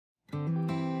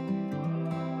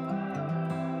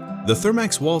The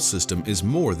Thermax wall system is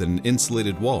more than an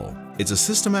insulated wall. It's a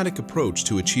systematic approach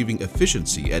to achieving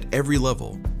efficiency at every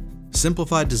level.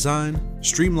 Simplified design,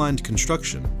 streamlined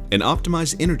construction, and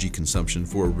optimized energy consumption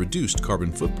for a reduced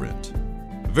carbon footprint.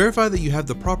 Verify that you have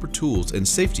the proper tools and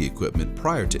safety equipment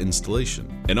prior to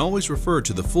installation, and always refer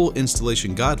to the full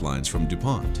installation guidelines from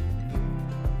DuPont.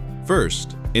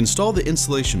 First, install the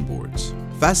insulation boards.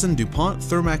 Fasten DuPont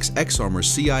Thermax XARMOR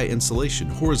CI insulation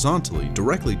horizontally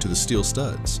directly to the steel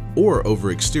studs, or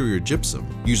over exterior gypsum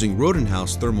using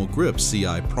Rodenhouse Thermal Grip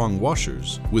CI prong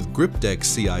washers with Grip-Lok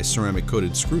CI ceramic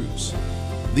coated screws.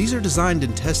 These are designed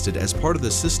and tested as part of the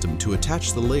system to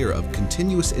attach the layer of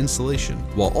continuous insulation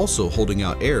while also holding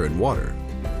out air and water.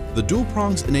 The dual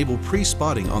prongs enable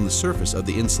pre-spotting on the surface of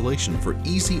the insulation for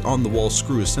easy on-the-wall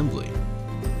screw assembly.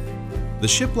 The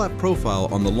shiplap profile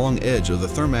on the long edge of the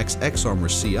Thermax XARMOR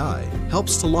CI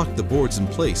helps to lock the boards in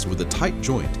place with a tight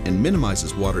joint and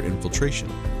minimizes water infiltration.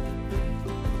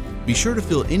 Be sure to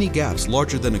fill any gaps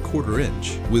larger than 1/4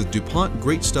 inch with DuPont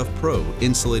Great Stuff Pro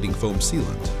insulating foam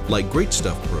sealant, like Great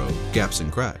Stuff Pro Gaps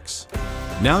and Cracks.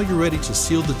 Now you're ready to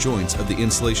seal the joints of the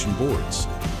insulation boards.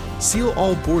 Seal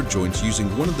all board joints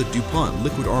using one of the DuPont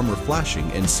Liquid Armor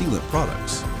flashing and sealant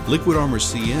products, Liquid Armor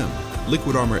CM,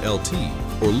 Liquid Armor LT,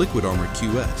 or Liquid Armor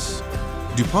QS.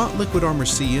 DuPont Liquid Armor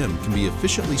CM can be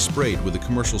efficiently sprayed with a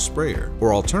commercial sprayer,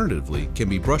 or alternatively can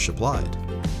be brush applied.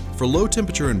 For low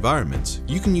temperature environments,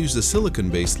 you can use the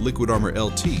silicone-based Liquid Armor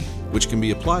LT, which can be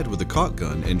applied with a caulk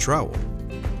gun and trowel.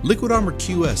 Liquid Armor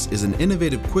QS is an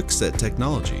innovative quick-set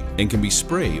technology and can be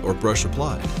spray or brush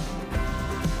applied.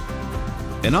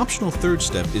 An optional third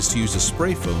step is to use a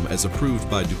spray foam as approved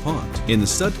by DuPont in the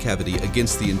stud cavity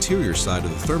against the interior side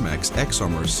of the Thermax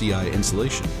XARMOR CI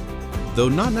insulation. Though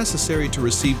not necessary to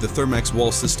receive the Thermax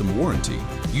wall system warranty,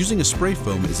 using a spray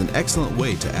foam is an excellent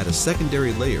way to add a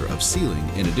secondary layer of sealing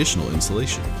and additional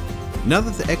insulation. Now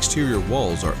that the exterior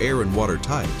walls are air and water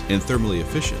tight and thermally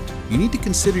efficient, you need to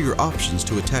consider your options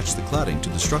to attach the cladding to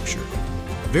the structure.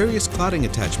 Various cladding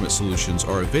attachment solutions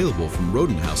are available from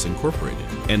Rodenhouse Inc.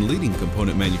 and leading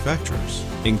component manufacturers,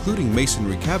 including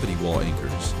masonry cavity wall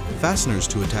anchors, fasteners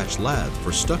to attach lath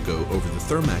for stucco over the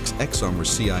Thermax XARMOR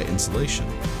CI insulation,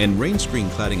 and rain screen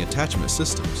cladding attachment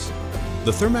systems.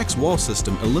 The Thermax wall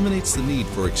system eliminates the need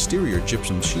for exterior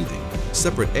gypsum sheathing,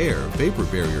 separate air vapor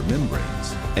barrier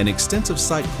membranes, and extensive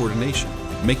site coordination,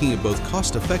 making it both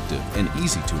cost-effective and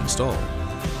easy to install.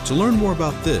 To learn more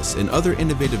about this and other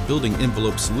innovative building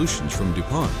envelope solutions from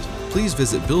DuPont, please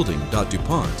visit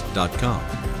building.dupont.com.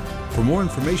 For more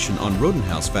information on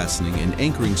Rodenhouse fastening and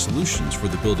anchoring solutions for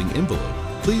the building envelope,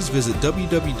 please visit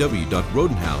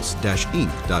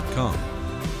www.rodenhouse-inc.com.